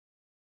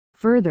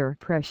Further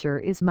pressure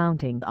is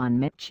mounting on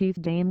Met Chief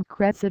Dame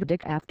Cressid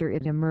after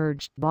it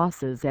emerged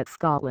bosses at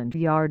Scotland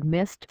Yard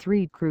missed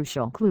 3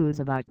 crucial clues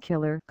about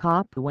killer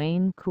cop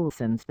Wayne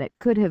Couzens that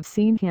could have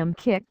seen him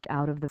kicked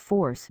out of the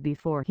force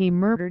before he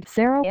murdered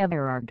Sarah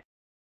Everard.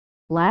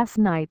 Last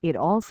night it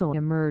also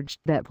emerged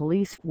that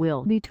police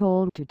will be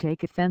told to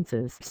take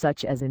offences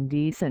such as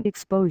indecent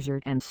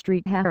exposure and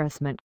street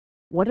harassment,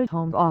 what a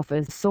Home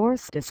Office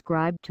source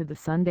described to the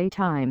Sunday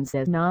Times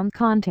as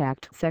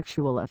non-contact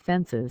sexual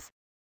offences,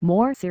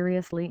 more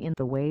seriously in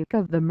the wake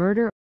of the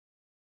murder.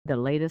 The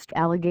latest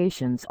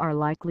allegations are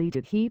likely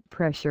to heap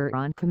pressure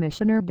on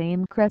Commissioner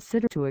Dame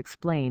Cressid to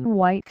explain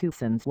why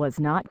Couzens was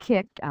not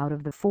kicked out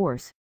of the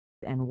force,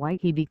 and why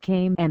he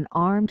became an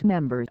armed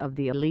member of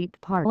the elite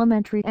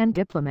Parliamentary and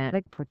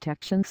Diplomatic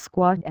Protection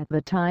Squad at the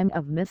time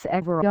of Miss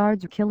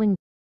Everard's killing.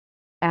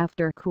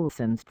 After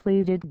Couzens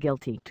pleaded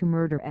guilty to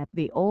murder at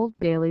the Old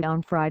Bailey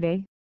on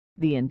Friday,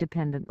 the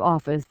Independent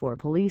Office for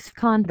Police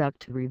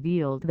Conduct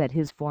revealed that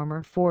his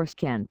former Force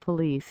Kent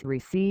police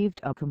received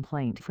a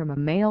complaint from a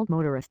male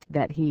motorist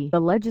that he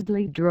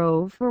allegedly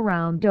drove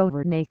around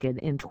Dover naked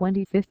in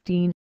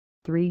 2015,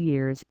 3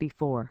 years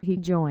before he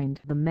joined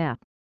the Met.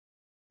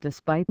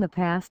 Despite the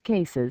past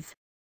cases,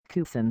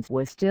 Couzens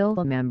was still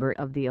a member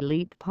of the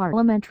elite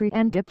Parliamentary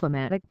and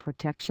Diplomatic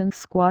Protection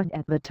Squad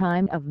at the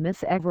time of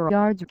Miss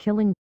Everard's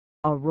killing,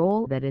 a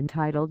role that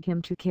entitled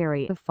him to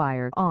carry a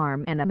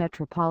firearm and a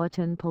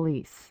Metropolitan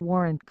Police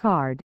warrant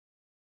card.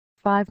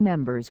 5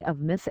 members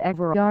of Miss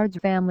Everard's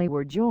family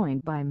were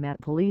joined by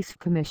Met Police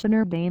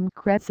Commissioner Dame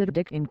Cressid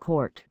in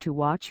court to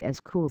watch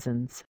as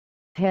Couzens,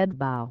 head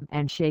bowed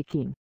and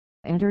shaking,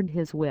 entered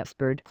his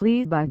whispered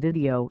plea by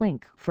video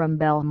link from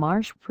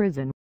Belmarsh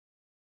Prison.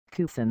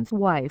 Couzens'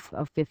 wife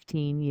of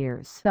 15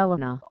 years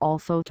Helena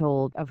also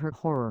told of her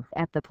horror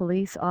at the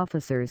police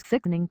officers'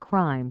 sickening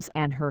crimes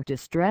and her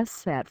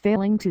distress at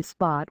failing to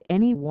spot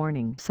any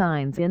warning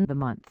signs in the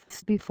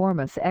months before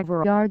Miss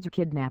Everard's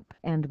kidnap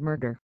and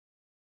murder.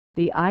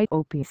 The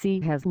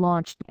IOPC has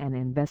launched an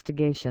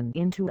investigation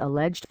into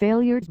alleged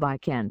failures by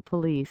Kent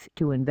police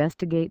to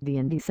investigate the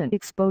indecent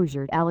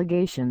exposure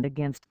allegation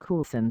against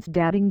Couzens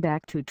dating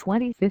back to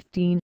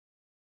 2015.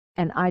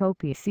 An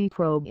IOPC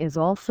probe is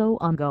also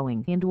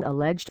ongoing into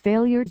alleged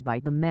failures by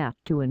the Met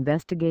to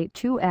investigate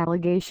 2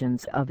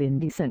 allegations of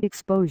indecent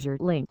exposure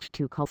linked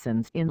to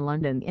Couzens in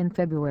London in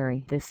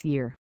February this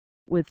year,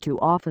 with 2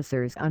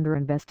 officers under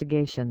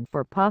investigation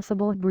for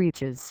possible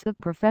breaches of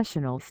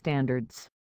professional standards.